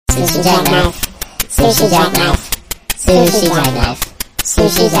Sushi jackknife. Sushi jackknife. Sushi jackknife.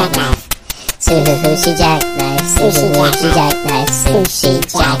 Sushi jackknife. Sushi jackknife. Sushi jackknife. Sushi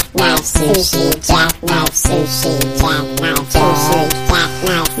jackknife. Sushi jackknife. Sushi jackknife.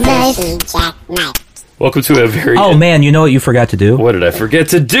 Sushi jackknife. Welcome to a very... Oh, man, you know what you forgot to do? What did I forget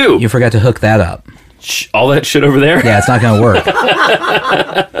to do? You forgot to hook that up. All that shit over there? Yeah, it's not going to work.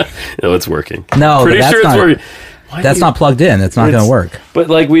 No, it's working. No, Pretty that's sure not, it's working. That's not plugged in. It's not going to work. But,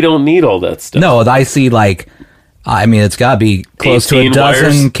 like, we don't need all that stuff. No, I see, like... I mean, it's got to be close to a 18 dozen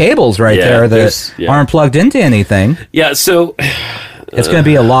wires. cables right there that aren't plugged into anything. Yeah, so... It's going to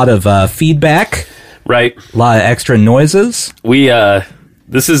be a lot of feedback. Right. A lot of extra noises.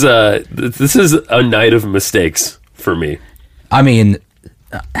 This is a night of mistakes for me. I mean,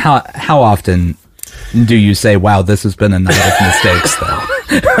 how often do you say, wow, this has been a night of mistakes, though?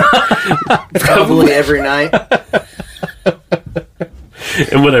 Probably every night.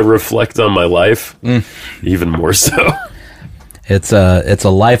 And when I reflect on my life, even more so. It's a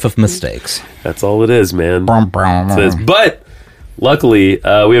life of mistakes. That's all it is, man. But luckily,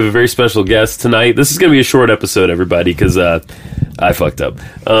 we have a very special guest tonight. This is going to be a short episode, everybody, because I fucked up.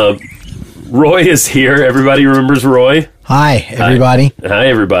 Roy is here. Everybody remembers Roy? Hi, everybody. Hi,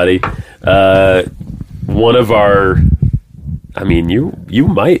 everybody. One of our... I mean, you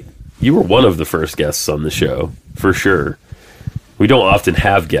were one of the first guests on the show, for sure. We don't often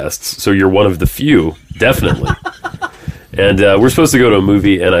have guests, so you're one of the few, definitely. And we're supposed to go to a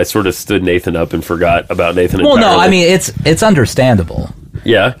movie, and I sort of stood Nathan up and forgot about Nathan entirely. Well, no, I mean, it's understandable.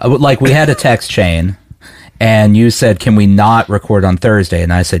 Yeah. Like, we had a text chain, and you said, can we not record on Thursday?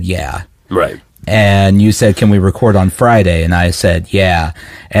 And I said, yeah. Right. And you said, can we record on Friday? And I said, yeah.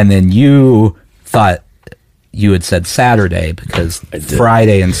 And then you thought you had said Saturday, because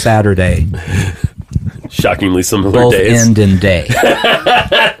Friday and Saturday... Shockingly similar both days. End in day.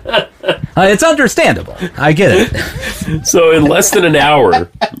 It's understandable. I get it. So in less than an hour,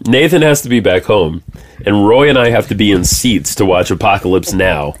 Nathan has to be back home, and Roy and I have to be in seats to watch Apocalypse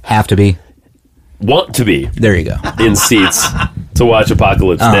Now. Have to be. Want to be. There you go. In seats to watch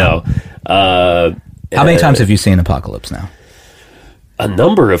Apocalypse Now. How many times have you seen Apocalypse Now? A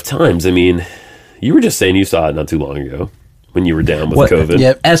number of times. I mean, you were just saying you saw it not too long ago when you were down with COVID.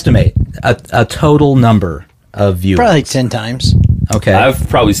 Yep. Estimate a total number of viewers. Probably 10 times. Okay. I've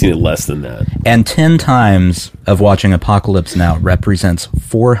probably seen it less than that. And 10 times of watching Apocalypse Now represents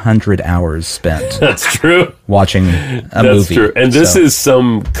 400 hours spent. That's true. Watching a That's movie. true. And this is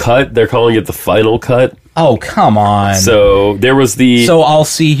some cut. They're calling it the final cut. Oh, come on. So there was the... So I'll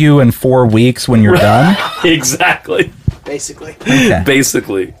see you in 4 weeks when you're done? Exactly. Basically. Okay.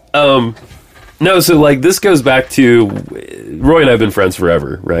 Basically. No, so like this goes back to Roy and I have been friends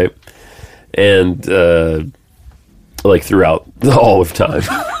forever, right? And like throughout all of time.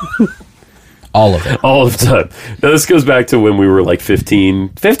 All of it. All of the time. Now this goes back to when we were like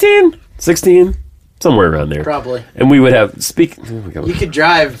 16, somewhere around there. Probably. And we would have You could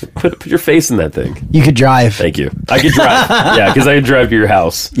drive. Put your face in that thing. You could drive. Thank you. I could drive. Yeah, because I could drive to your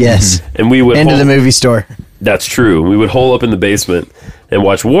house. Yes. And we would Into the movie store. That's true. We would hole up in the basement and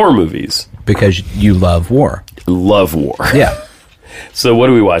watch war movies. Because you love war. Love war. Yeah. So what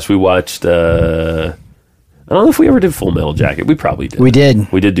do we watch? We watched, I don't know if we ever did Full Metal Jacket. We probably did. We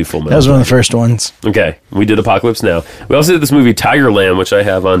did. We did do Full Metal That was Jacket. one of the first ones. Okay. We did Apocalypse Now. We also did this movie Tigerland, which I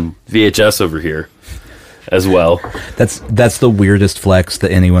have on VHS over here as well. That's the weirdest flex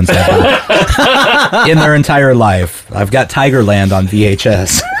that anyone's ever in their entire life. I've got Tigerland on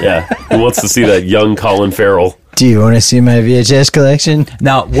VHS. Yeah. Who wants to see that young Colin Farrell? Do you want to see my VHS collection?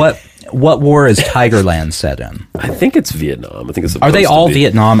 Now, what war is Tigerland set in? I think it's Vietnam. I think it's Are they all be.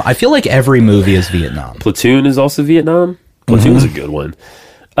 Vietnam? I feel like every movie is Vietnam. Platoon is also Vietnam. Platoon's a good one.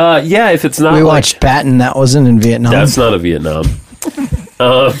 Yeah, if it's not We like, watched Patton. That wasn't in Vietnam. That's not a Vietnam.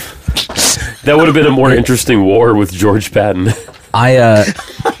 That would have been a more interesting war with George Patton. I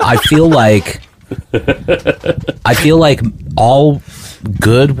feel like all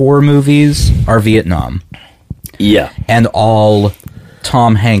good war movies are Vietnam. Yeah. And all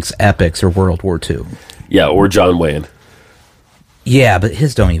Tom Hanks epics are World War II. Yeah, or John Wayne. Yeah, but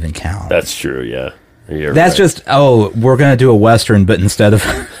his don't even count. That's true, yeah. You're That's right. just, we're going to do a Western, but instead of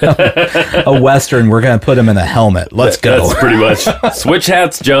a Western, we're going to put him in a helmet. Let's go. That's pretty much. Switch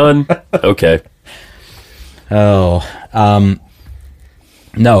hats, John. Okay. No,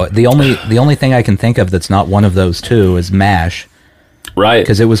 the only thing I can think of that's not one of those two is MASH. Right.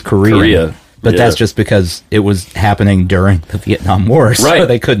 Because it was Korea. But that's just because it was happening during the Vietnam War. So Right.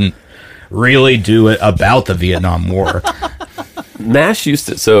 they couldn't really do it about the Vietnam War. MASH used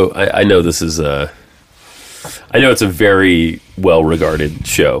to... So, I know this is... I know it's a very well-regarded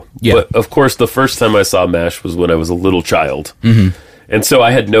show. Yeah. But, of course, the first time I saw MASH was when I was a little child. Mm-hmm. And so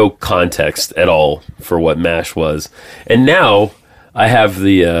I had no context at all for what MASH was. And now I have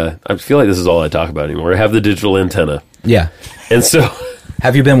the... I feel like this is all I talk about anymore. I have the digital antenna. Yeah. And so...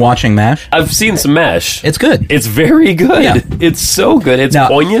 Have you been watching MASH? I've seen some MASH. It's good. It's very good. Yeah. It's so good. It's Now,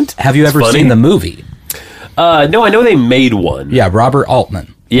 poignant. Have you It's ever funny. seen the movie? No, I know they made one. Yeah, Robert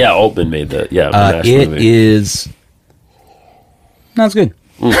Altman. Yeah, Altman made the MASH It movie. is... No, it's good.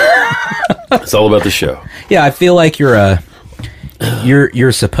 It's all about the show. Yeah, I feel like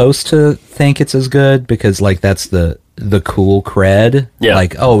you're supposed to think it's as good because like that's the cool cred. Yeah.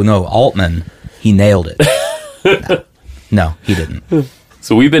 Like, oh no, Altman, he nailed it. No, he didn't.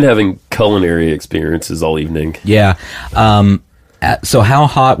 So we've been having culinary experiences all evening. Yeah. So how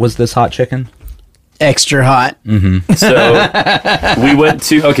hot was this hot chicken? Extra hot. So we went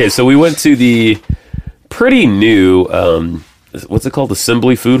to the pretty new what's it called?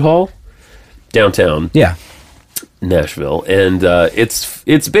 Assembly Food Hall downtown Yeah. Nashville, and it's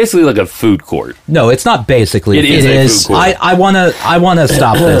basically like a food court. No, it's not basically. It is a food court. I wanna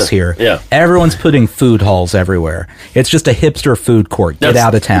stop this here. Yeah. Everyone's putting food halls everywhere. It's just a hipster food court. Get That's-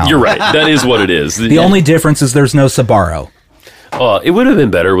 out of town. You're right. That is what it is. The only difference is there's no Sbarro. It would have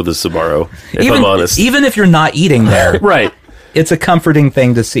been better with a Sbarro, if I'm honest. Even if you're not eating there, Right. it's a comforting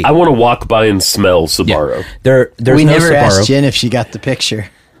thing to see. I want to walk by and smell Sbarro. There's We no never Sbarro. asked Jen if she got the picture.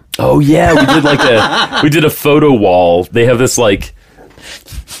 Oh yeah, we did a photo wall. They have this like.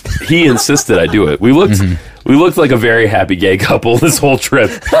 He insisted I do it. We looked like a very happy gay couple this whole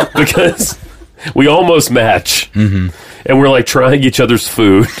trip because we almost match, and we're like trying each other's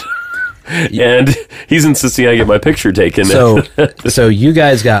food. And he's insisting I get my picture taken. So you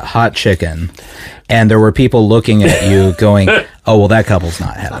guys got hot chicken, and there were people looking at you going, "Oh well, that couple's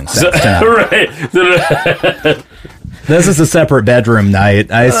not having sex tonight. Right. This is a separate bedroom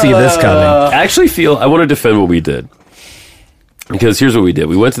night. I see this coming." I actually feel I want to defend what we did because here's what we did.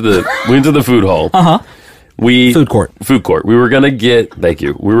 We went to the food hall. Food court. Food court. We were gonna get. Thank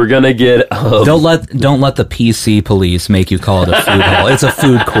you. We were gonna get. Don't let the PC police make you call it a food hall. It's a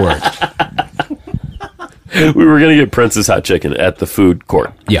food court. We were gonna get Prince's hot chicken at the food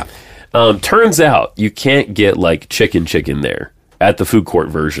court. Yeah. Turns out you can't get like chicken there at the food court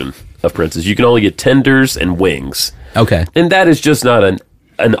version of Prince's. You can only get tenders and wings, Okay. and that is just not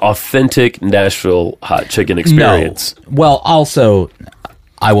an authentic Nashville hot chicken experience. No. Well, also,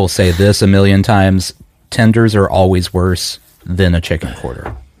 I will say this a million times: tenders are always worse than a chicken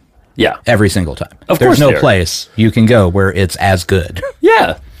quarter. Yeah. Every single time. Of There's course no they are. place you can go where it's as good.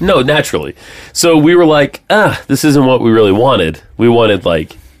 Yeah. No, naturally. So we were like, this isn't what we really wanted. We wanted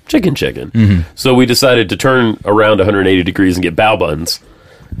like chicken. Mm-hmm. So we decided to turn around 180 degrees and get bao buns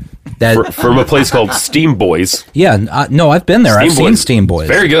That from a place called Steam Boys. yeah, no, I've been there. I've seen Steam Boys.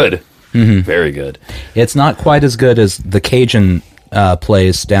 Very good. Very good. It's not quite as good as the Cajun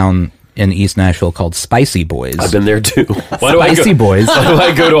place down in East Nashville called Spicy Boys. I've been there too. Spicy Boys. Why do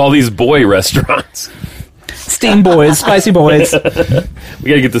I go to all these boy restaurants? Steam Boys, Spicy Boys. We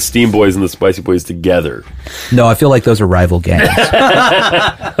got to get the Steam Boys and the Spicy Boys together. No, I feel like those are rival gangs.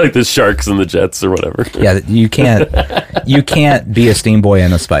 Like the Sharks and the Jets or whatever. Yeah, you can't be a Steam Boy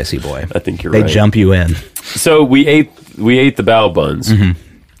and a Spicy Boy. I think you're They right. jump you in. So we ate the bao buns,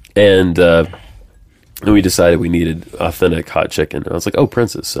 and we decided we needed authentic hot chicken. I was like, oh,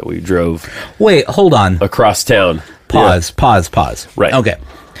 Princess. So we drove Wait, hold on. across town. Pause. Right. Okay.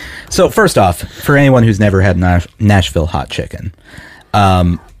 So first off, for anyone who's never had Nashville hot chicken,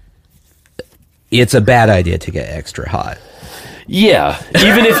 it's a bad idea to get extra hot. Yeah,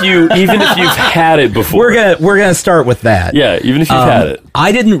 even if you've had it before. We're gonna start with that. Yeah, even if you've had it.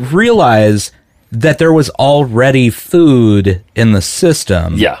 I didn't realize that there was already food in the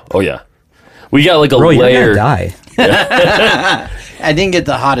system. Yeah. Oh yeah. We got like a Bro, you're layer. gonna die. I didn't get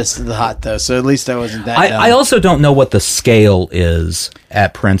the hottest of the hot, though, so at least I wasn't that dumb. I also don't know what the scale is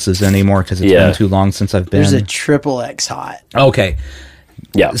at Prince's anymore because it's been too long since I've been. There's a triple X hot. Okay,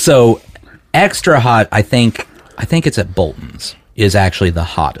 Yeah. so extra hot. I think it's at Bolton's is actually the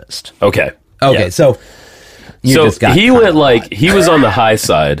hottest. Okay. Okay, Yeah. so you So just got he kinda went like hot. he was on the high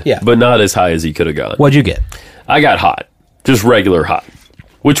side, Yeah. but not as high as he could have gone. What'd you get? I got hot, just regular hot,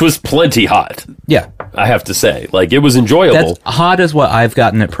 which was plenty hot. Yeah, I have to say, like it was enjoyable. that's hot is what I've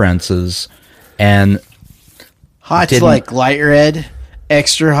gotten at Prince's, and Hot's Didn't- like light red.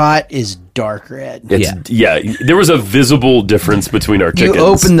 Extra hot is dark red. Yeah, there was a visible difference between our You chickens.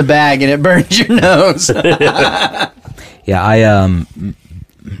 open the bag and it burns your nose. yeah,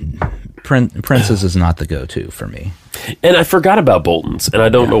 Prince's is not the go-to for me. And I forgot about Bolton's, and I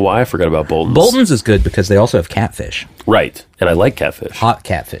don't know why I forgot about Bolton's. Bolton's is good because they also have catfish, Right, and I like catfish. hot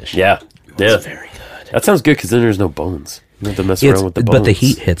catfish. Yeah, yeah. Very good. That sounds good because then there's no bones. You don't have to mess around with the bones. But the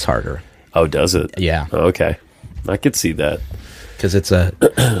heat hits harder. Oh, does it? Yeah. Oh, okay. I could see that. Because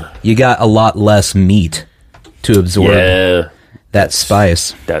you got a lot less meat to absorb Yeah, that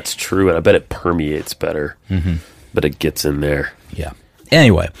spice. that's true, and I bet it permeates better. Mm-hmm. But it gets in there. Yeah.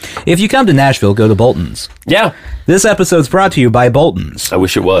 Anyway, if you come to Nashville, go to Bolton's. Yeah, This episode's brought to you by Bolton's. I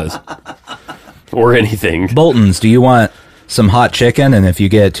wish it was. Or anything. Bolton's, do you want some hot chicken? And if you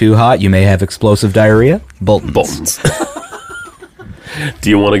get it too hot, you may have explosive diarrhea? Bolton's. Bolton's. Do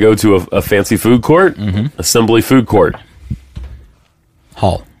you want to go to a fancy food court? Mm-hmm. Assembly Food Court.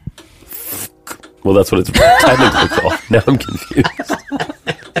 Hall. Well, that's what it's technically called. Now I'm confused.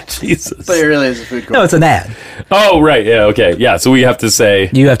 Jesus. But it really is a food court. No, it's an ad. Oh, right. Yeah, okay. Yeah, so we have to say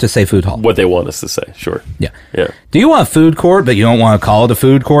You have to say food hall. what they want us to say. Sure. Yeah. Yeah. Do you want food court, but you don't want to call it a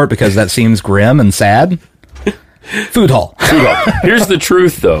food court because that seems grim and sad? Food hall. Food hall. Here's the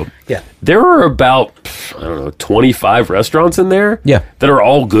truth, though. Yeah. There are about, I don't know, 25 restaurants in there Yeah. that are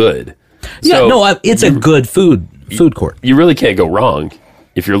all good. Yeah, So no, it's a good food court. you really can't go wrong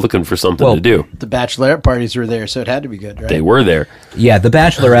if you're looking for something Well, to do. The bachelorette parties were there, so it had to be good, right? They were there. Yeah, the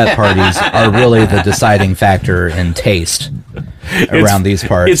bachelorette parties are really the deciding factor in taste around these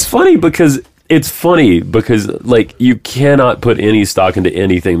parts. It's funny because like you cannot put any stock into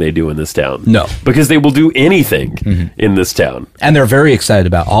anything they do in this town. No. Because they will do anything in this town. And they're very excited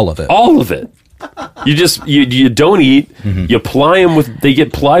about all of it. All of it. You just you don't eat. You ply them with. They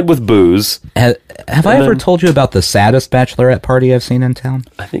get plied with booze. Have I ever told you about the saddest bachelorette party I've seen in town?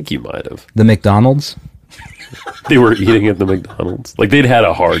 I think you might have. The McDonald's. They were eating at the McDonald's. Like they'd had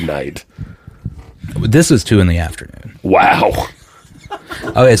a hard night. This is 2 p.m. Wow.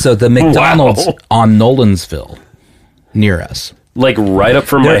 Okay, so the McDonald's Wow. on Nolensville, near us. Like right up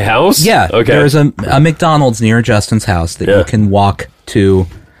from my house. Yeah. Okay. There's a McDonald's near Justin's house that Yeah. you can walk to.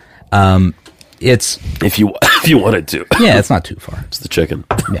 It's if you wanted to. yeah, it's not too far. It's the chicken.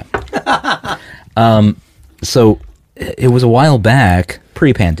 Yeah. So it was a while back,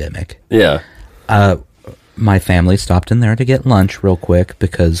 pre-pandemic. Yeah. My family stopped in there to get lunch real quick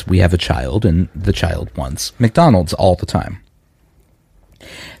because we have a child and the child wants McDonald's all the time.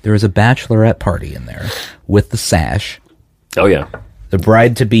 There was a bachelorette party in there with the sash, Oh yeah. the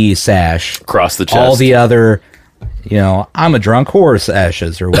bride-to-be sash, Across the chest. all the other, I'm a drunk whore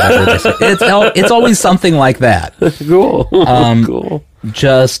sashes or whatever they say. It's always something like that. Cool. Cool.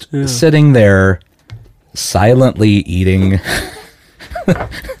 Just sitting there silently eating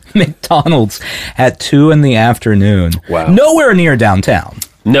McDonald's at 2 p.m. Wow. Nowhere near downtown.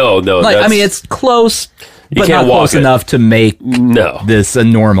 No. Like, I mean, it's close, but can't not walk close it. enough to make no. this a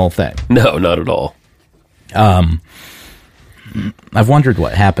normal thing. No, not at all. I've wondered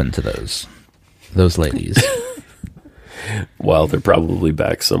what happened to those ladies. Well, they're probably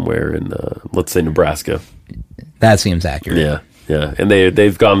back somewhere in, let's say, Nebraska. That seems accurate. Yeah, and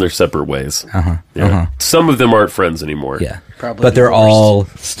they've gone their separate ways. Yeah. Some of them aren't friends anymore. Yeah. Probably But they're divorced. all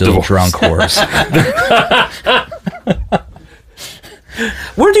still Divorced. drunk whores.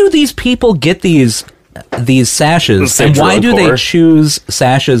 Where do these people get these sashes? Say And why drunk do they whore. choose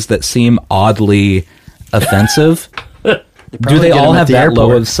sashes that seem oddly offensive? Do probably they get all them at have the that low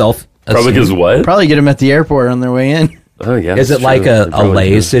airport. of self-esteem? Probably because what? Probably get them at the airport on their way in. Oh yeah. Is that's it like true. a They probably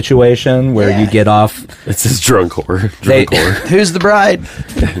Lay's do. situation where you Yeah. get off? It says drunk whore. They- Drunk whore. Who's the bride?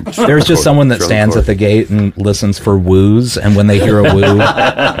 There's just someone that Drunk stands whore. at the gate and listens for woos, and when they hear a woo,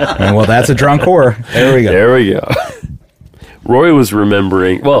 well, that's a drunk whore. There we go. There we go. Roy was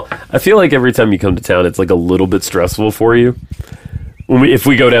remembering. Well, I feel like every time you come to town, it's like a little bit stressful for you. If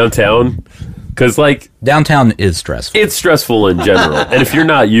we go downtown, because like Downtown is stressful. it's stressful in general, and if you're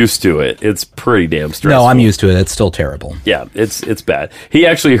not used to it, it's pretty damn stressful. No, I'm used to it. It's still terrible. Yeah, it's bad. He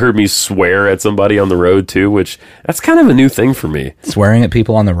actually heard me swear at somebody on the road too, which that's kind of a new thing for me. Swearing at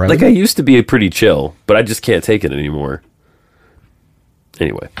people on the road. Like I used to be pretty chill, but I just can't take it anymore.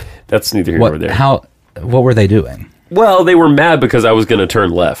 Anyway, that's neither here nor there. What were they doing? Well, they were mad because I was going to turn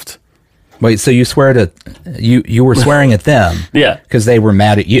left. Wait, so you swear to you were swearing at them Yeah, because they were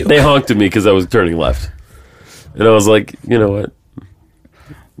mad at you. they honked at me because I was turning left, and I was like, you know what?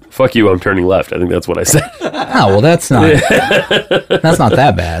 Fuck you! I'm turning left. I think that's what I said. Oh, well, that's not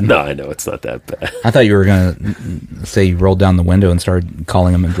that bad. No, I know it's not that bad. I thought you were going to say you rolled down the window and started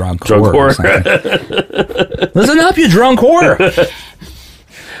calling them a drunk Drunk whore. Or whore. something. Listen up, you drunk whore.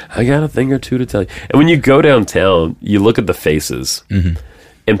 I got a thing or two to tell you. And when you go downtown, you look at the faces,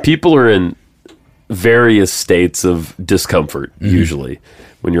 and people are in various states of discomfort, usually,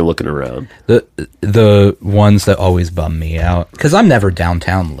 when you're looking around. The ones that always bum me out, because I'm never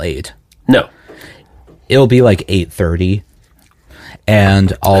downtown late. No. It'll be like 8:30,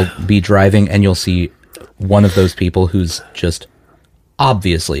 and I'll be driving, and you'll see one of those people who's just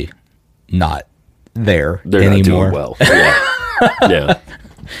obviously not there They're anymore. not doing well. Yeah. Yeah.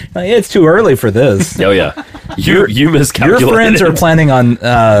 Like, it's too early for this. Oh, yeah. You miscalculated. Your friends are planning on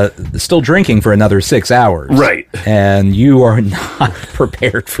still drinking for another 6 hours. Right. And you are not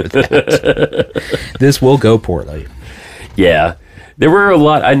prepared for that. This will go poorly. Yeah. There were a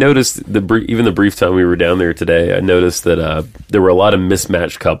lot. I noticed, even the brief time we were down there today, I noticed that there were a lot of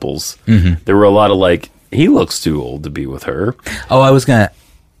mismatched couples. Mm-hmm. There were a lot of like, he looks too old to be with her. Oh, I was gonna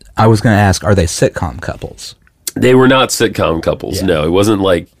ask, are they sitcom couples? They were not sitcom couples. Yeah. No, it wasn't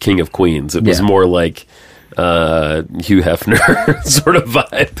like King of Queens. It was Yeah. more like Hugh Hefner sort of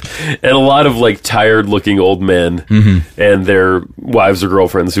vibe, and a lot of like tired looking old men and their wives or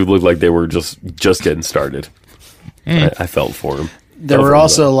girlfriends who looked like they were just getting started. I felt for them. There were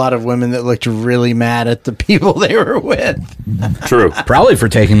also a lot of women that looked really mad at the people they were with. True. Probably for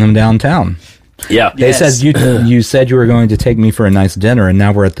taking them downtown. Yeah. They Yes. said you said you were going to take me for a nice dinner, and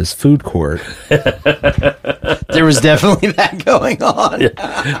now we're at this food court. There was definitely that going on.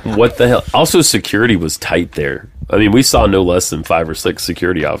 What the hell? Also, security was tight there. I mean, we saw no less than 5 or 6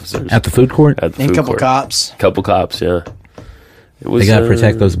 security officers At the food court? at the And a food couple court. cops. Couple cops, yeah. It was, They got to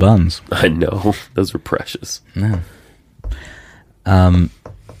protect those buns. I know. Those are precious.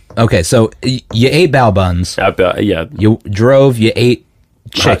 Okay, so you ate bao buns. Yeah. You drove, you ate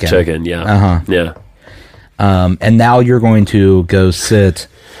chicken. Hot chicken, yeah. Uh-huh. Yeah. And now you're going to go sit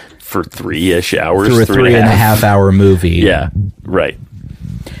For 3-ish hours. through a 3.5 hour movie. Yeah, right.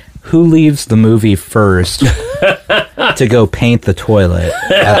 Who leaves the movie first to go paint the toilet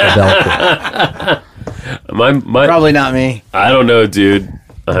at the Belcourt? My Probably not me. I don't know, dude.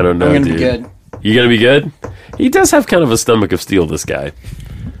 I don't know, I'm going to dude. be good. You gonna be good? He does have kind of a stomach of steel, this guy.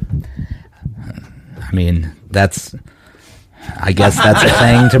 I mean, I guess that's a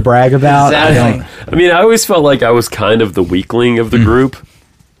thing to brag about. I Exactly. don't. I mean, I always felt like I was kind of the weakling of the group.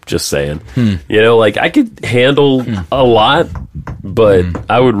 Just saying. You know, like I could handle a lot, but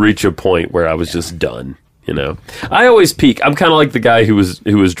I would reach a point where I was just done. You know, I always peak. I'm kind of like the guy who was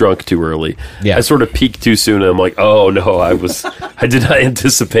drunk too early. Yeah. I sort of peaked too soon, and I'm like, oh no, I did not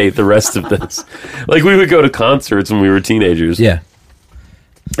anticipate the rest of this. Like we would go to concerts when we were teenagers. Yeah.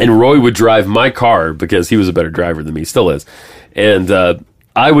 And Roy would drive my car because he was a better driver than me, still is. And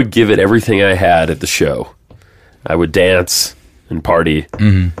I would give it everything I had at the show. I would dance and party.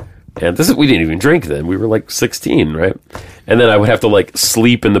 Mm-hmm. And we didn't even drink then. We were like 16, right? And then I would have to like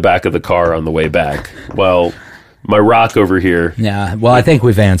sleep in the back of the car on the way back. Well, my rock over here. Yeah. Well, I think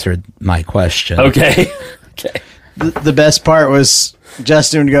we've answered my question. Okay. Okay. The best part was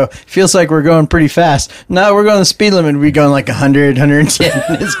Justin would go, feels like we're going pretty fast. No, we're going the speed limit. We'd be going like 100,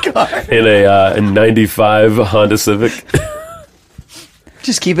 110 in his car. In a 95 Honda Civic.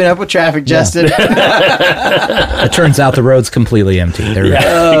 Just keeping up with traffic, Justin. It turns out the road's completely empty. There we go.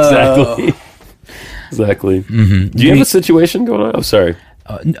 Yeah, exactly. Exactly. Mm-hmm. Do you have a situation going on? I'm sorry.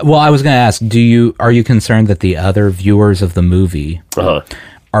 Well, I was going to ask, are you concerned that the other viewers of the movie Uh-huh.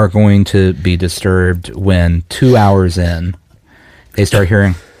 are going to be disturbed when 2 hours in they start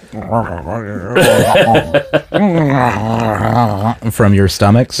hearing from your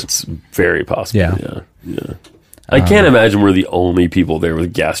stomachs? It's very possible. Yeah. Yeah. I can't imagine we're the only people there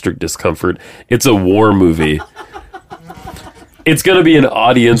with gastric discomfort. It's a war movie. It's going to be an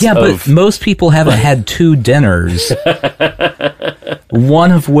audience Yeah, of... but most people haven't had 2 dinners,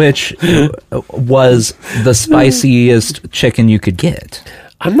 one of which was the spiciest chicken you could get.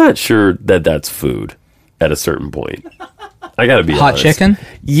 I'm not sure that that's food at a certain point. I got to be Hot honest. chicken?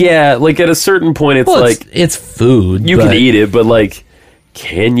 Yeah, like at a certain point, it's Well, like... it's food. you can but- eat it, but like,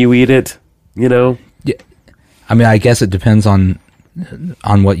 can you eat it? You know? I mean, I guess it depends on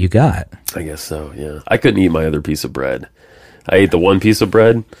what you got. I guess so, yeah. I couldn't eat my other piece of bread. I ate the one piece of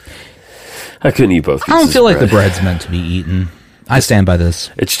bread. I couldn't eat both pieces I don't feel of like the bread. bread's meant to be eaten. I stand by this.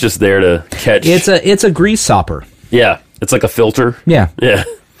 It's just there to catch... It's a grease stopper. Yeah, it's like a filter. Yeah. Yeah.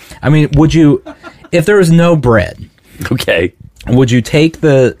 I mean, if there was no bread, Okay. would you take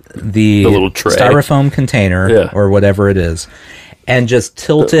the little tray. styrofoam container Yeah. or whatever it is and just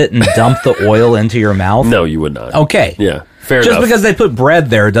tilt it and dump the oil into your mouth? No, you would not. Okay. Yeah, fair Just enough. because they put bread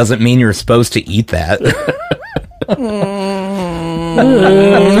there doesn't mean you're supposed to eat that.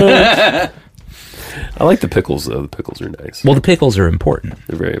 I like the pickles, though. The pickles are nice. Well, the pickles are important.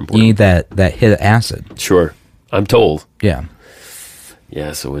 They're very You important. need that hit of acid. Sure. I'm told. Yeah.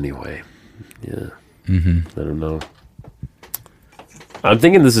 Yeah, so anyway. Yeah. I don't know. I'm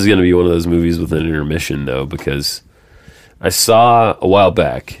thinking this is going to be one of those movies with an intermission, though, because I saw a while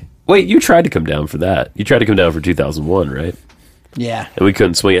back. Wait, you tried to come down for that. You tried to come down for 2001, right? Yeah. And we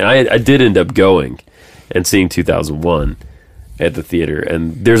couldn't swing it. I did end up going and seeing 2001 at the theater,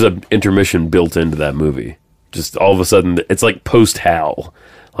 and there's an intermission built into that movie. Just all of a sudden, it's like post-Hal.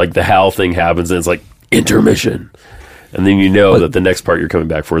 Like the Hal thing happens, and it's like, intermission. And then you know that the next part you're coming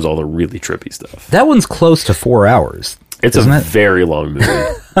back for is all the really trippy stuff. That one's close to 4 hours. It's isn't a it? very long movie.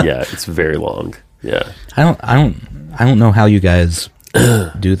 Yeah, it's very long. Yeah. I don't know how you guys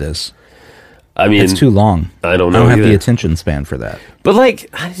do this. I mean, It's too long. I don't I know don't have the either. attention span for that. But like,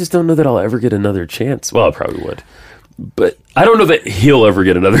 I just don't know that I'll ever get another chance. Well, I probably would. But I don't know that he'll ever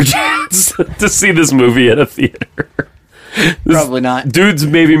get another chance to see this movie at a theater. Probably not. Dude's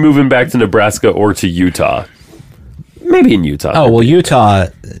maybe moving back to Nebraska or to Utah. Maybe in Utah. Oh, well, Utah,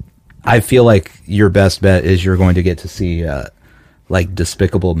 I feel like your best bet is you're going to get to see, like,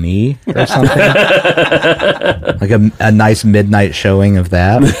 Despicable Me or something. Like a nice midnight showing of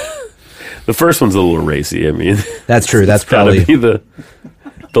that. The first one's a little racy. I mean, That's true. That's it's gotta probably... be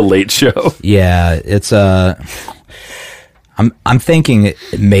the late show. Yeah, it's I'm thinking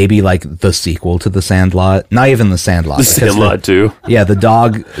maybe like the sequel to The Sandlot. Not even The Sandlot. The because Sandlot too. Yeah, the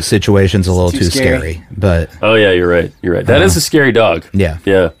dog situation's a little too scary. But Oh yeah, you're right. You're right. That is a scary dog. yeah.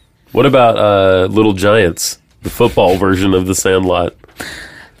 Yeah. What about Little Giants, the football version of The Sandlot?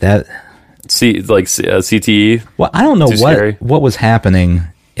 That CTE. well, I don't know Too scary. what was happening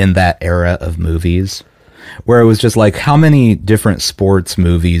in that era of movies where it was just like how many different sports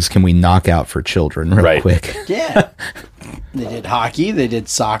movies can we knock out for children real Right. quick? Yeah. They did hockey. They did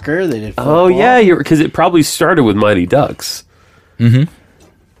soccer. They did football. Oh yeah, because it probably started with Mighty Ducks. Mm-hmm.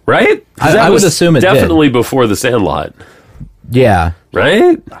 Right? 'Cause that I would was assume it did. definitely before The Sandlot. Yeah.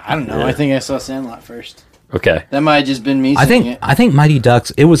 Right? I don't know. I think I saw Sandlot first. Okay. That might have just been me I saying think it. I think Mighty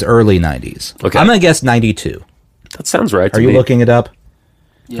Ducks it was early 90s. Okay. I'm going to guess 92. That sounds right to Are you me. looking it up?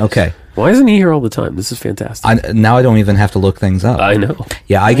 Yes. Okay. Why isn't he here all the time? This is fantastic. Now I don't even have to look things up. I know.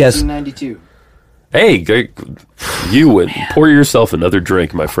 Yeah, I guess 1992. Hey, you would pour yourself another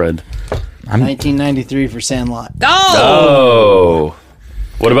drink, my friend. 1993 for Sandlot. Oh.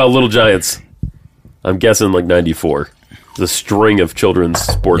 What about Little Giants? I'm guessing like 94. The string of children's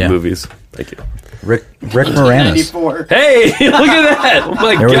sport Yeah. movies. Thank you. Rick Moranis. 94. Hey, look at that. Oh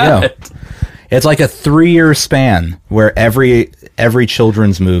my There we God. go. It's like a 3-year span where every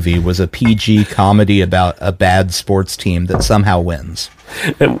children's movie was a PG comedy about a bad sports team that somehow wins.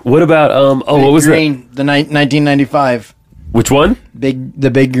 And what about what was Green, the 1995. that? Which one? The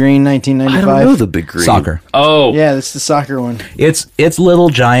Big Green, I 1995. don't know the Big Green. Soccer. Oh, Yeah, that's the soccer one. It's Little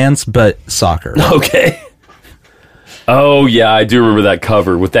Giants but soccer. okay. Oh yeah, I do remember that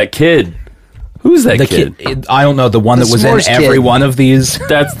cover with that kid. Who's that The kid? I don't know the one The that was in s'mores every kid. one of these.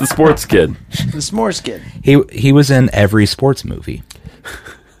 That's the sports kid. The S'mores Kid. He was in every sports movie.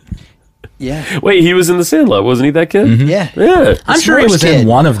 Yeah. Wait, he was in The Sandlot, wasn't he? That kid? Mm-hmm. Yeah. Yeah. I'm sure he s'mores was kid. in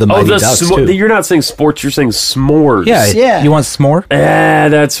one of the Mighty Ducks too. You're not saying sports. You're saying s'mores. Yeah, Yeah. You want s'more? Ah,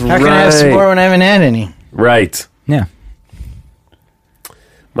 that's How right. can I have some more when I haven't had any? Right. Yeah.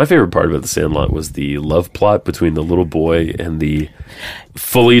 My favorite part about The Sandlot was the love plot between the little boy and the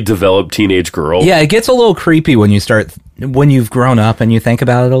fully developed teenage girl. Yeah, it gets a little creepy when you've grown up and you think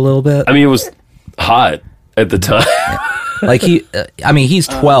about it a little bit. I mean, it was hot at the time. Like he's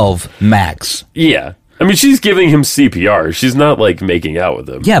 12 max. Yeah. I mean, she's giving him CPR. She's not like making out with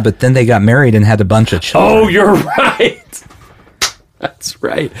him. Yeah, but then they got married and had a bunch of children. Oh, you're right. That's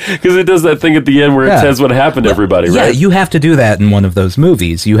right. Because it does that thing at the end where it Yeah. says what happened to everybody, Yeah, right? you have to do that in one of those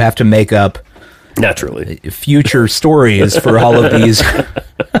movies. You have to make up Naturally. future stories for all of these.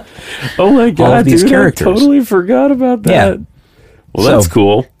 Oh my God, of these dude, characters. I totally forgot about that. Yeah. Well, So- that's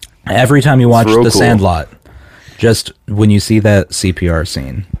cool. Every time you watch real The cool. Sandlot, just when you see that CPR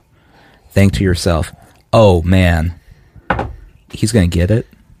scene, think to yourself, oh man, he's going to get it.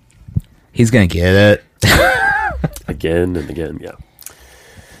 He's going to get it. Again and again, yeah.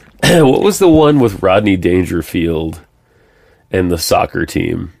 What was the one with Rodney Dangerfield and the soccer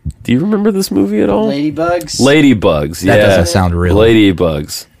team? Do you remember this movie at all? Ladybugs. Ladybugs, yeah. That doesn't sound real.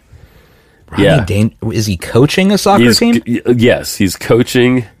 Ladybugs. Yeah. Is he coaching a soccer team? Yes, he's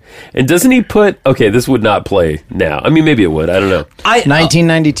coaching. And doesn't he put... Okay, this would not play now. I mean, maybe it would. I don't know.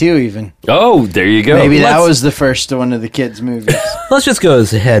 1992 even. Oh, there you go. Maybe that Let's- was the first one of the kids' movies. Let's just go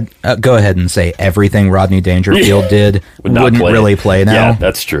ahead and say everything Rodney Dangerfield did would not wouldn't play. really play now. Yeah,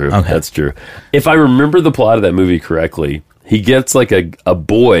 that's true. Okay. That's true. If I remember the plot of that movie correctly, he gets like a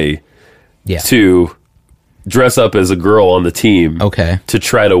boy Yeah. to dress up as a girl on the team. Okay. To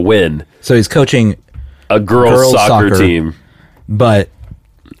try to win So he's coaching, a girls soccer team. but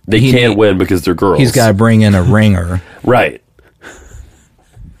They can't win because they're girls. he's got to bring in a ringer. right.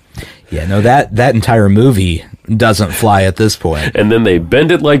 Yeah, no, that entire movie doesn't fly at this point. And then they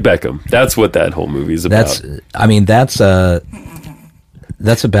bend it like Beckham. That's what that whole movie's about.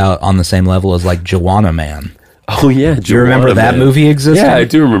 That's about on the same level as like Joanna Man. Oh yeah, Do you remember Joanna that Man. movie existed? Yeah, I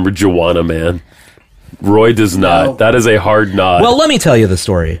do remember Joanna Man. Roy does not. No. That is a hard nod. Well, let me tell you the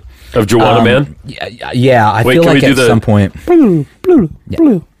story. Of Joanna Man. Yeah, I Wait, feel can like we do at the- some point.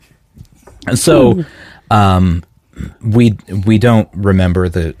 So, we don't remember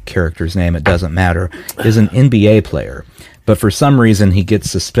the character's name. It doesn't matter. Is an NBA player, but for some reason he gets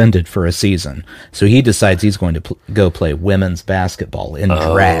suspended for a season. So he decides he's going to go play women's basketball in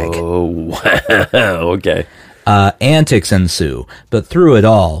drag. Oh wow. Okay. Antics ensue, but through it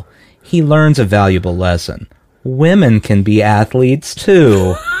all, he learns a valuable lesson. Women can be athletes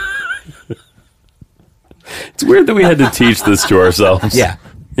too. It's weird that we had to teach this to ourselves. Yeah.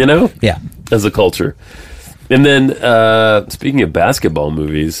 You know? Yeah. As a culture. And then, speaking of basketball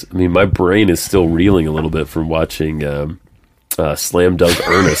movies, I mean, my brain is still reeling a little bit from watching Slam Dunk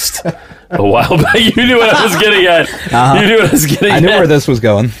Ernest a while back. You knew what I was getting at. You knew what I was getting at. I knew where this was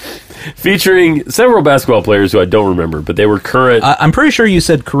going. Featuring several basketball players who I don't remember, but they were current. I'm pretty sure you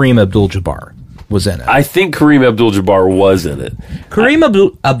said Kareem Abdul-Jabbar was in it. I think Kareem Abdul-Jabbar was in it. Kareem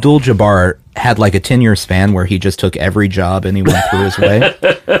Abdul-Jabbar had like a 10-year span where he just took every job anyone threw his way.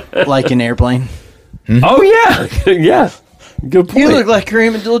 Like an airplane. Oh, yeah. Yeah. Good point. You look like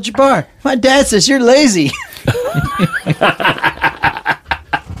Kareem Abdul-Jabbar. My dad says you're lazy.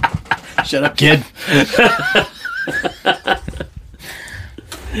 Shut up, kid.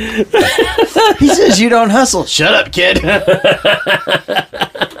 He says you don't hustle. Shut up, kid.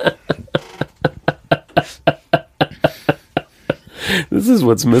 This is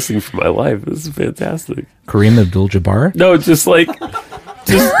what's missing from my life. This is fantastic. Kareem Abdul-Jabbar? No, just like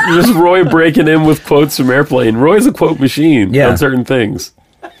just Roy breaking in with quotes from Airplane. Roy's a quote machine on certain things.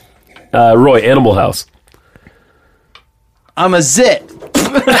 Roy, Animal House. I'm a zit.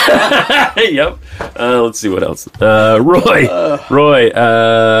 Yep. Let's see what else. Roy,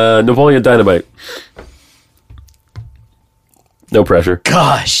 Napoleon Dynamite. No pressure.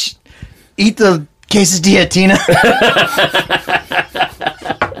 Gosh. Eat the quesadilla, Tina.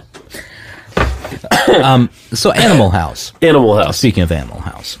 So Animal House. Animal House. Speaking of Animal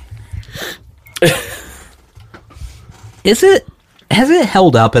House. Has it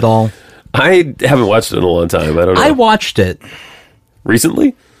held up at all? I haven't watched it in a long time. I don't know. I watched it.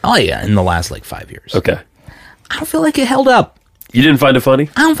 Recently? Oh yeah, in the last like 5 years. Okay. I don't feel like it held up. You didn't find it funny?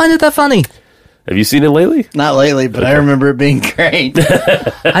 I don't find it that funny. Have you seen it lately? Not lately, but I remember it being great.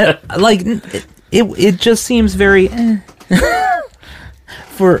 I like it. Just seems very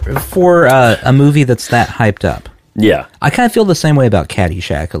for a movie that's that hyped up. Yeah. I kind of feel the same way about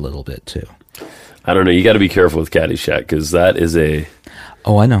Caddyshack a little bit too. I don't know. You got to be careful with Caddyshack because that is a...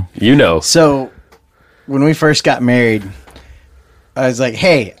 Oh, I know. You know. So, when we first got married, I was like,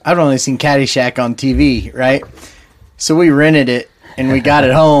 hey, I've only seen Caddyshack on TV, right? So we rented it, and we got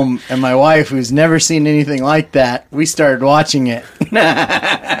it home, and my wife, who's never seen anything like that, we started watching it.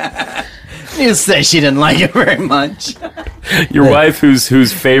 You say she didn't like it very much. Your wife,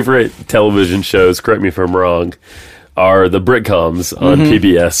 whose favorite television shows, correct me if I'm wrong, are the Britcoms on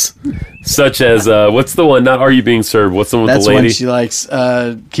PBS. Such as, what's the one, not Are You Being Served, what's the one with That's the lady? when she likes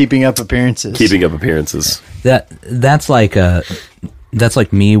Keeping Up Appearances. Keeping Up Appearances. That's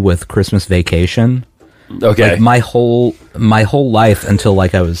like me with Christmas Vacation. Okay. Like my whole life until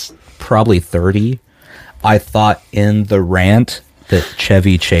like I was probably 30, I thought in the rant that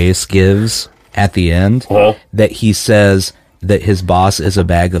Chevy Chase gives at the end that he says that his boss is a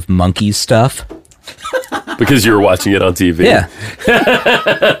bag of monkey stuff. Because you were watching it on TV. Yeah.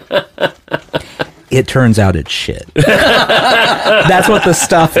 It turns out it's shit. That's what the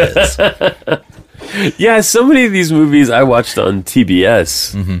stuff is. Yeah, so many of these movies I watched on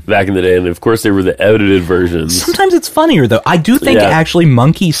TBS back in the day, and of course they were the edited versions. Sometimes it's funnier though. I do think actually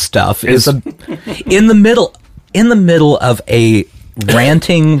monkey stuff is in the middle of a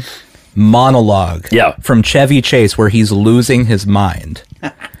ranting monologue from Chevy Chase where he's losing his mind.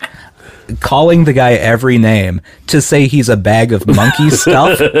 Calling the guy every name to say he's a bag of monkey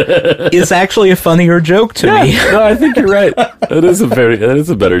stuff is actually a funnier joke to me. No, I think you're right. That is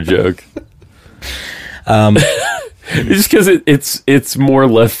a better joke. Just because it's more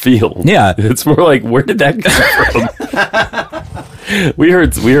left field. Yeah, it's more like, where did that come from? We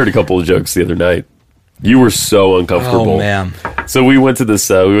heard a couple of jokes the other night. You were so uncomfortable. Oh man, So we went to this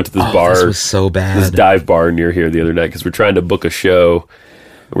bar. This was so This bad. dive bar near here the other night because we're trying to book a show.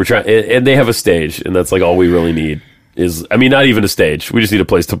 We're trying, and they have a stage, and that's like all we really need. Not even a stage. We just need a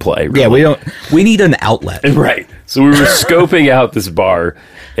place to play. Really. Yeah, we need an outlet. Right. So we were scoping out this bar,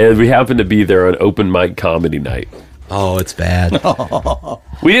 and we happened to be there on open mic comedy night. Oh, it's bad.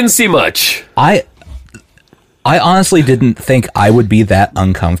 We didn't see much. I honestly didn't think I would be that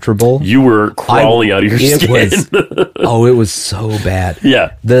uncomfortable. You were crawling out of your skin. It was so bad.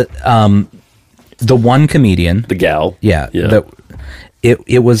 Yeah. The one comedian, The gal. yeah. Yeah.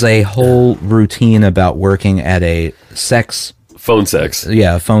 It was a whole routine about working at a Phone sex.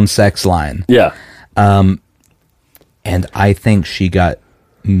 phone sex line. Yeah. And I think she got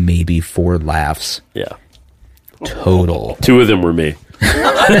maybe 4 laughs Yeah. total. 2 of them were me. Like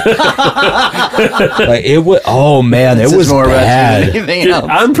it was. Oh man, it This is was more bad. than anything else.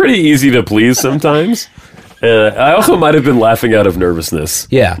 I'm pretty easy to please sometimes. I also might have been laughing out of nervousness.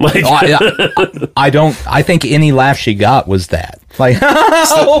 Yeah. Like, I think any laugh she got was that. Like,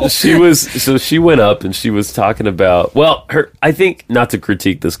 she went up and she was talking about, I think, not to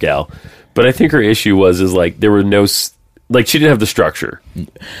critique this gal, but I think her issue is like there were no, like she didn't have the structure.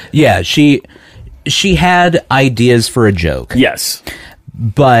 yeah, she had ideas for a joke, Yes.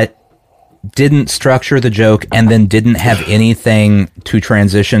 but didn't structure the joke and then didn't have anything to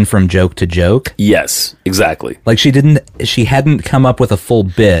transition from joke to joke. Yes, exactly. Like she hadn't come up with a full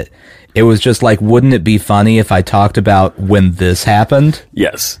bit. It was just like, wouldn't it be funny if I talked about when this happened?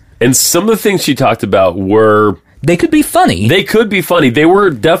 Yes. And some of the things she talked about They could be funny. they could be funny. They were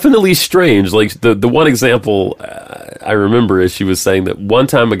definitely strange. Like the one example I remember is she was saying that one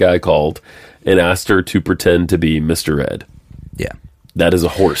time a guy called and asked her to pretend to be Mr. Ed. Yeah. That is a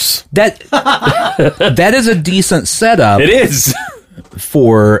horse. That is a decent setup It is.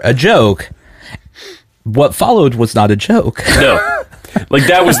 for a joke. What followed was not a joke. No. Like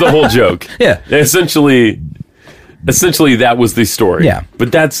that was the whole joke. Yeah. Essentially that was the story. Yeah.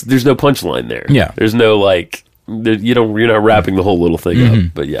 But there's no punchline there. Yeah. There's no you're not wrapping the whole little thing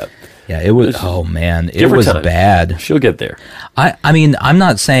up. But yeah. Yeah, it was. Oh man, it Give her was time. bad. She'll get there. I mean, I'm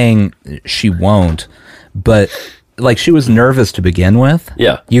not saying she won't, but like she was nervous to begin with.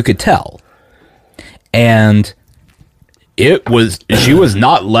 Yeah. You could tell. And she was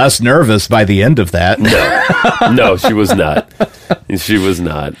not less nervous by the end of that. No, she was not. She was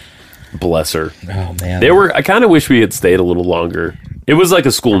not. Bless her. Oh man. I kind of wish we had stayed a little longer. It was like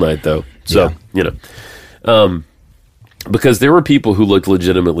a school night though. So, because there were people who looked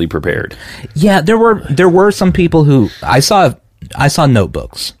legitimately prepared. Yeah, there were some people who I saw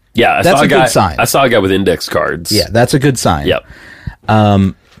notebooks. Yeah, That's a good sign. I saw a guy with index cards. Yeah, that's a good sign. Yep.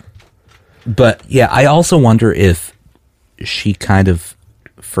 But yeah, I also wonder if she kind of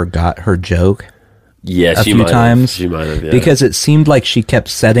forgot her joke Yeah, a she few might times. Have. She might have, yeah. Because it seemed like she kept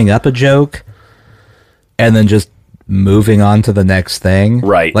setting up a joke and then just moving on to the next thing.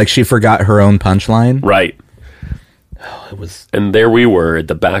 Right. Like she forgot her own punchline. Right. It was And there we were at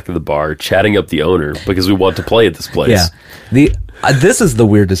the back of the bar chatting up the owner because we want to play at this place. yeah. This is the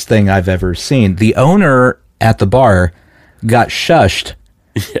weirdest thing I've ever seen. The owner at the bar got shushed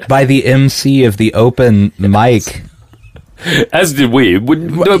by the MC of the open mic. As did we.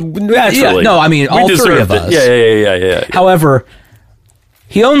 Naturally. Yeah, no, I mean, We all three deserved of it. us. Yeah. However,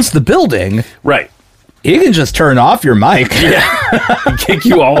 he owns the building. Right. He can just turn off your mic. Kick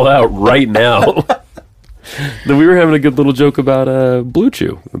you all out right now. Then we were having a good little joke about Blue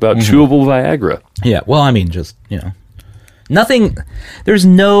Chew, about chewable Viagra. Yeah, well, I mean, just, nothing, there's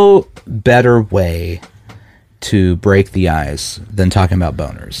no better way to break the ice than talking about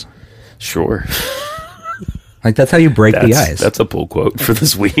boners. Sure. Like, that's how you break the ice. That's a pull quote for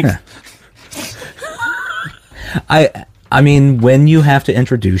this week. I mean, when you have to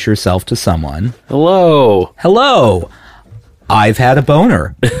introduce yourself to someone, hello, I've had a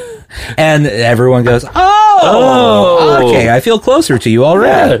boner. And everyone goes, oh, okay, I feel closer to you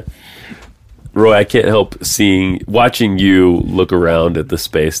already. Yeah. Roy, I can't help watching you look around at the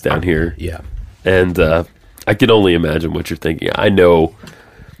space down here. Yeah. And I can only imagine what you're thinking. I know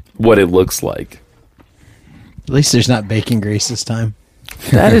what it looks like. At least there's not bacon grease this time.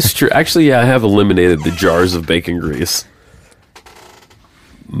 That is true. Actually, yeah, I have eliminated the jars of bacon grease.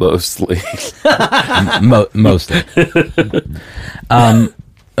 Mostly. Mostly.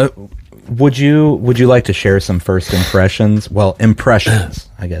 Would you like to share some first impressions? Well, impressions,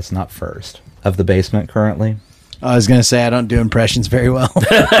 I guess, not first, of the basement currently. I was going to say I don't do impressions very well.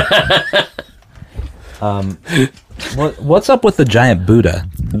 What's up with the giant Buddha?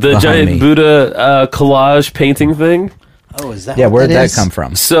 The behind giant me? Buddha collage painting thing. Oh, is that? Yeah, what where'd that is? come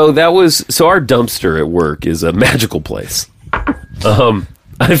from? So our dumpster at work is a magical place.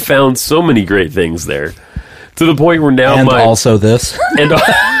 I found so many great things there, to the point where now And also this. and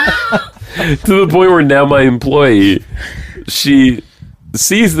to the point where now my employee, she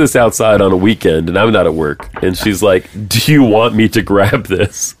sees this outside on a weekend and I'm not at work, and she's like, "Do you want me to grab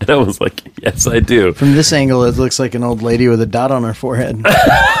this?" And I was like, "Yes, I do." From this angle, it looks like an old lady with a dot on her forehead.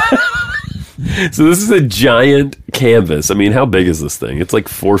 So this is a giant canvas. I mean, how big is this thing? It's like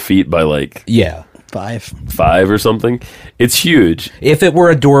 4 feet by like Yeah. 5 or something. It's huge. If it were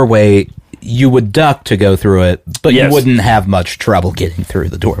a doorway, you would duck to go through it, but Yes. you wouldn't have much trouble getting through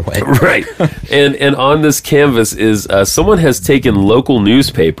the doorway. Right. And on this canvas is someone has taken local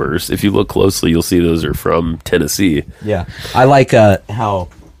newspapers. If you look closely, you'll see those are from Tennessee. Yeah. I like how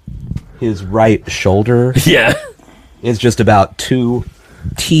his right shoulder Yeah. is just about 2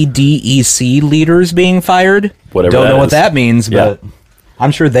 TDEC leaders being fired. Whatever Don't that know what is. that means, Yeah. but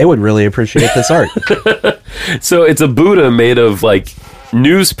I'm sure they would really appreciate this art. So it's a Buddha made of like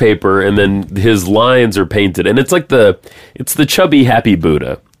newspaper, and then his lines are painted, and it's like it's the chubby happy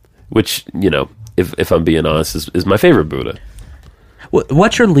Buddha, which, you know, if I'm being honest, is my favorite Buddha.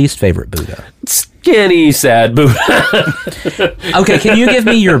 What's your least favorite Buddha? Skinny, sad Buddha. Okay, can you give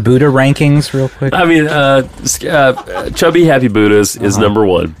me your Buddha rankings real quick? I mean, chubby happy Buddhas is number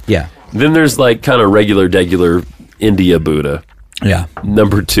 1. Yeah. Then there's like kind of regular India Buddha. Yeah.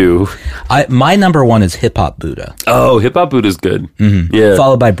 Number 2. My number 1 is hip hop Buddha, Oh, hip hop Buddha's good. Mm-hmm. Yeah.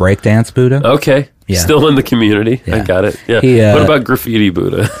 followed by breakdance Buddha. Okay. Yeah. Still in the community. I Yeah. got it. Yeah. He, What about graffiti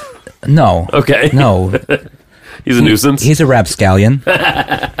Buddha? No. Okay. No. He's a nuisance. He's a rapscallion.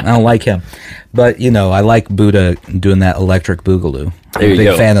 I don't like him. But, you know, I like Buddha doing that electric boogaloo. I'm There a you big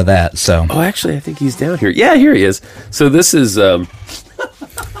go. fan of that, so. Oh, actually, I think he's down here. Yeah, here he is. So this is a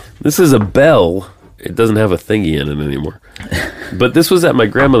bell. It doesn't have a thingy in it anymore. But this was at my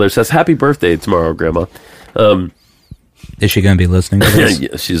grandmother's house. Happy birthday tomorrow, Grandma. Is she going to be listening to this?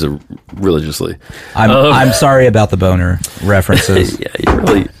 Yeah, she's a religiously. I'm sorry about the boner references. Yeah, you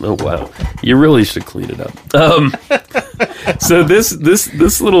really. Oh wow, you really should clean it up. So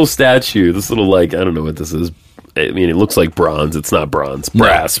this little statue, this little, like, I don't know what this is. I mean, it looks like bronze. It's not bronze,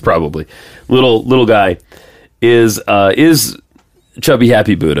 brass probably. Little guy is chubby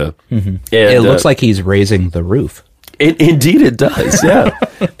happy Buddha. Mm-hmm. And It looks like he's raising the roof. Indeed, it does. Yeah,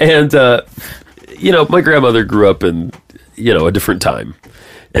 and you know, my grandmother grew up in, you know, a different time.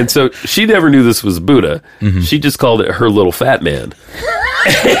 And so she never knew this was Buddha. Mm-hmm. She just called it her little fat man.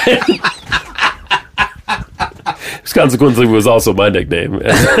 Which consequently was also my nickname.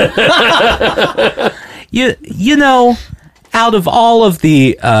 You know, out of all of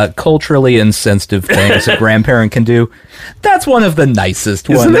the culturally insensitive things a grandparent can do, that's one of the nicest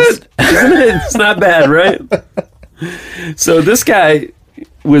Isn't ones. it? Isn't it? It's not bad, right? So this guy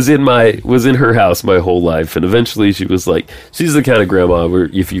was in her house my whole life, and eventually she was like, she's the kind of grandma where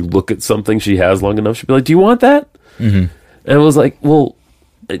if you look at something she has long enough, she'd be like, "Do you want that?" Mm-hmm. And I was like, "Well,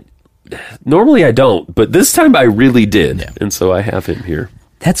 normally I don't, but this time I really did." Yeah. And so I have him here.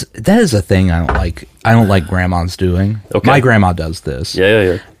 That is a thing I don't like. I don't like grandmas doing. Okay. My grandma does this.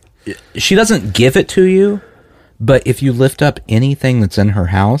 Yeah. She doesn't give it to you, but if you lift up anything that's in her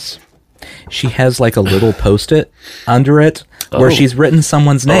house, she has like a little Post-it under it where she's written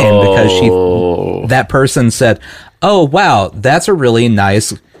someone's name because that person said, "Oh wow, that's a really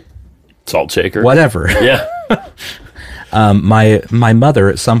nice Salt shaker. whatever." Yeah. My mother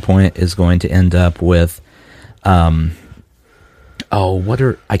at some point is going to end up with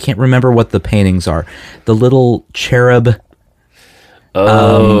I can't remember what the paintings are. The little cherub,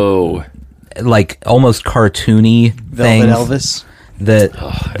 like almost cartoony Velvet things Elvis.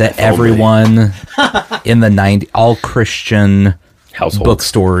 that everyone in the 90s, all Christian Households.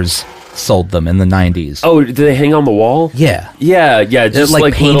 bookstores sold them in the 90s. Oh, do they hang on the wall? Yeah. Yeah. There's Just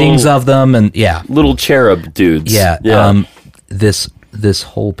like paintings little, of them and yeah. little cherub dudes. Yeah. This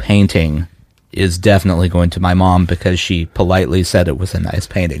whole painting is definitely going to my mom because she politely said it was a nice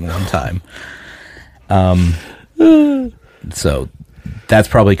painting one time. So that's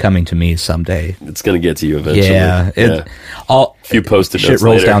probably coming to me someday. It's gonna get to you eventually. Yeah. All A few Post-it shit notes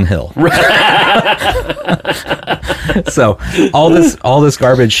rolls later. downhill. So all this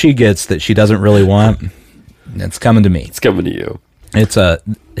garbage she gets that she doesn't really want, it's coming to me. It's coming to you.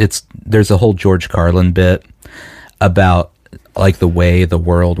 There's a whole George Carlin bit about like the way the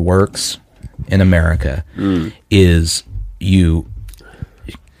world works in America is you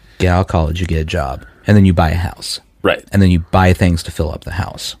get out of college, you get a job, and then you buy a house. Right. And then you buy things to fill up the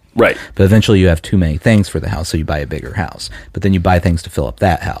house. Right. But eventually you have too many things for the house, so you buy a bigger house. But then you buy things to fill up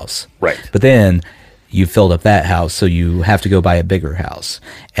that house. Right. But then you filled up that house, so you have to go buy a bigger house.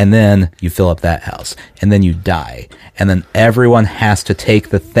 And then you fill up that house. And then you die. And then everyone has to take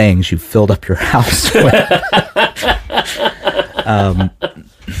the things you filled up your house with.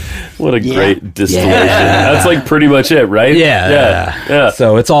 What a great distillation. Yeah. That's like pretty much it, right? Yeah.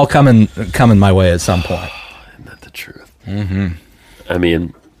 So it's all coming my way at some point. Isn't that the truth? Mm-hmm. I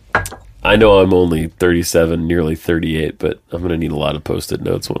mean, I know I'm only 37, nearly 38, but I'm going to need a lot of Post-it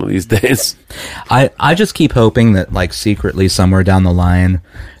notes one of these days. I just keep hoping that, like, secretly somewhere down the line,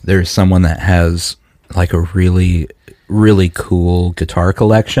 there's someone that has, like, a really, really cool guitar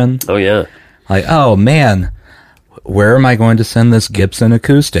collection. Oh, yeah. Like, oh, man, where am I going to send this Gibson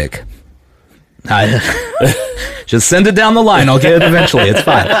acoustic? Just send it down the line. I'll get it eventually. It's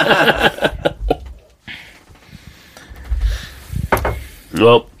fine.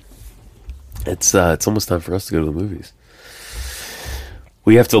 Well, it's almost time for us to go to the movies.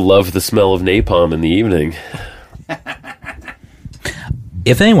 We have to love the smell of napalm in the evening.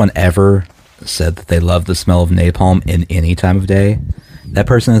 If anyone ever said that they love the smell of napalm in any time of day, that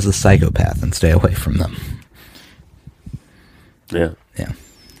person is a psychopath, and stay away from them. Yeah. Yeah.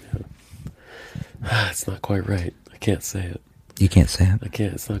 It's not quite right. I can't say it. You can't say it. I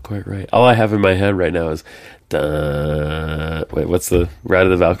can't. It's not quite right. All I have in my head right now is, wait, what's the Ride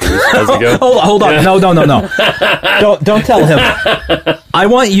of the Valkyries? How's it go? Hold on. No. Don't tell him. I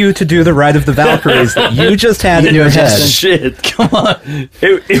want you to do the Ride of the Valkyries that you just had in your head. Shit. Come on.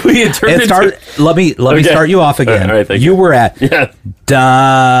 Let me start you off again. All right, thank you were at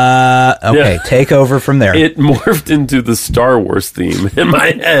da. Okay, Yeah. take over from there. It morphed into the Star Wars theme in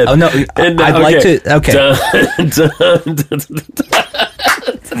my head. Oh no, And, I'd like to. Okay.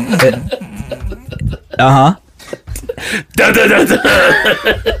 Uh-huh.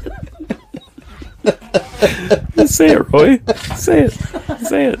 Say it, Roy. Say it.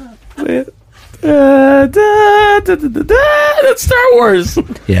 That's Star Wars.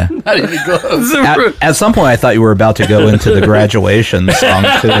 Yeah. Not even close. At some point, I thought you were about to go into the graduation song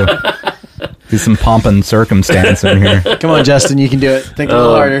too. Do some pomp and circumstance in here. Come on, Justin, you can do it. Think a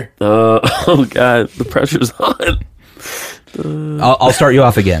little harder. Oh God, the pressure's on. I'll start you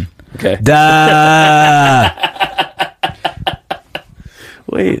off again. Okay. Da.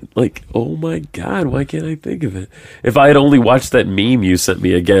 Wait, like, oh my God, why can't I think of it? If I had only watched that meme you sent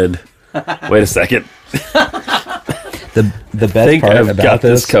me again. Wait a second. The I best think part I've about got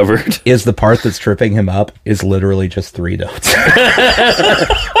this this covered. is the part that's tripping him up is literally just 3 notes.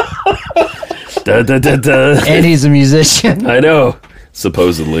 Da, da, da, da. And he's a musician. I know.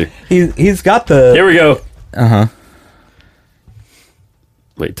 Supposedly. He's got the. Here we go. Uh-huh.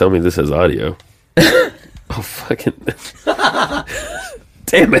 Wait, tell me this has audio. Oh, fucking.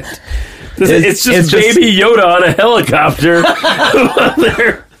 Damn it. It's just baby Yoda on a helicopter.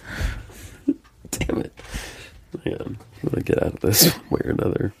 There. Damn it. Man, I'm going to get out of this one way or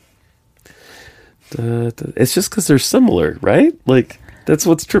another. It's just because they're similar, right? Like, that's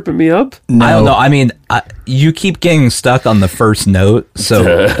what's tripping me up? No. I don't know. I mean, you keep getting stuck on the first note,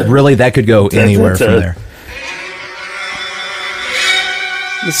 so really that could go anywhere from there.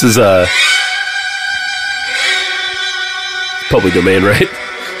 This is public domain, right?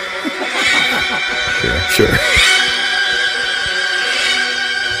 Sure.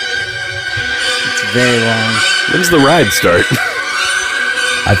 It's very long. When's the ride start?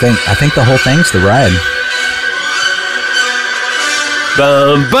 I think the whole thing's the ride.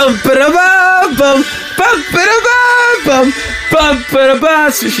 Bum bum ba-da-ba, bum bum ba-da-ba, bum bum ba-da-ba.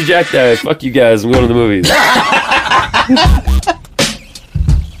 Sushi Jackknife. Fuck you guys. I'm going to the movies.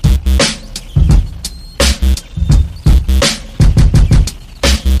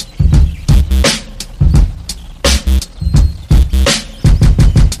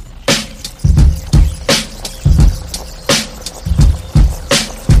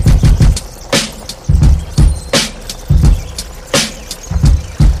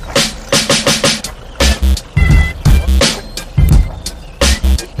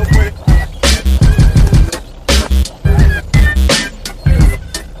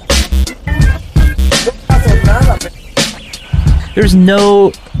 There's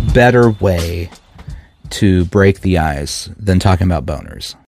no better way to break the ice than talking about boners.